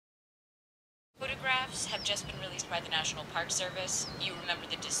photographs have just been released by the National Park Service. You remember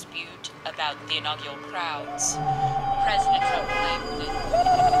the dispute about the inaugural crowds. President Trump claimed it.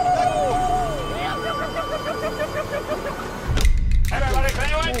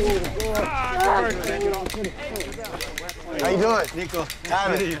 How you doing? Nico.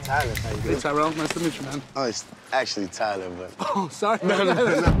 Tyler. Tyler, how you doing? Hey, Tyrel. Nice to meet you, man. Oh, it's actually Tyler, but... Oh, sorry. No.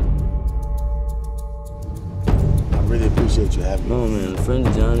 I really appreciate you having me. No, man. A friend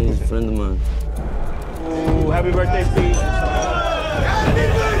of Johnny's a friend of mine. Oh, happy birthday, Pete. Happy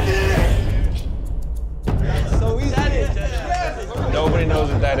birthday! So easy. Nobody knows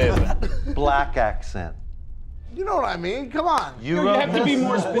what that is. Black accent. You know what I mean? Come on. You have to be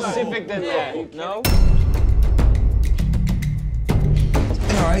more specific than that. No?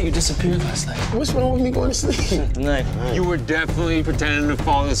 All right, you disappeared last night. What's wrong with me going to sleep? Tonight. You were definitely pretending to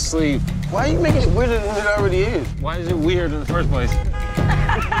fall asleep. Why are you making it weirder than it already is? Why is it weird in the first place?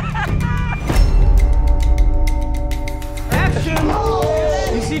 Action!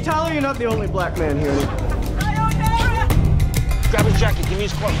 You see, Tyler, you're not the only black man here. Grab his jacket, give me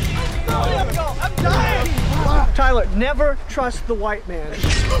his clothes. I'm dying! Tyler, never trust the white man.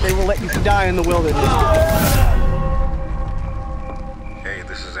 They will let you die in the wilderness. Hey,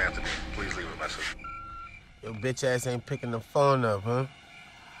 this is Anthony. Please leave a message. Your bitch ass ain't picking the phone up, huh?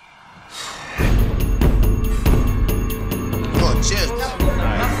 Come on, chill.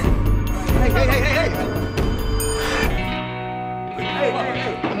 Hey.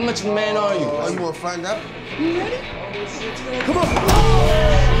 How much of a man are you? Oh, you want to find out? You ready? Come on.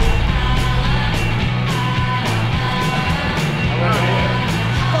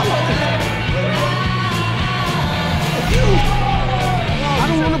 I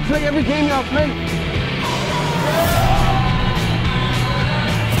don't want to play every game y'all play.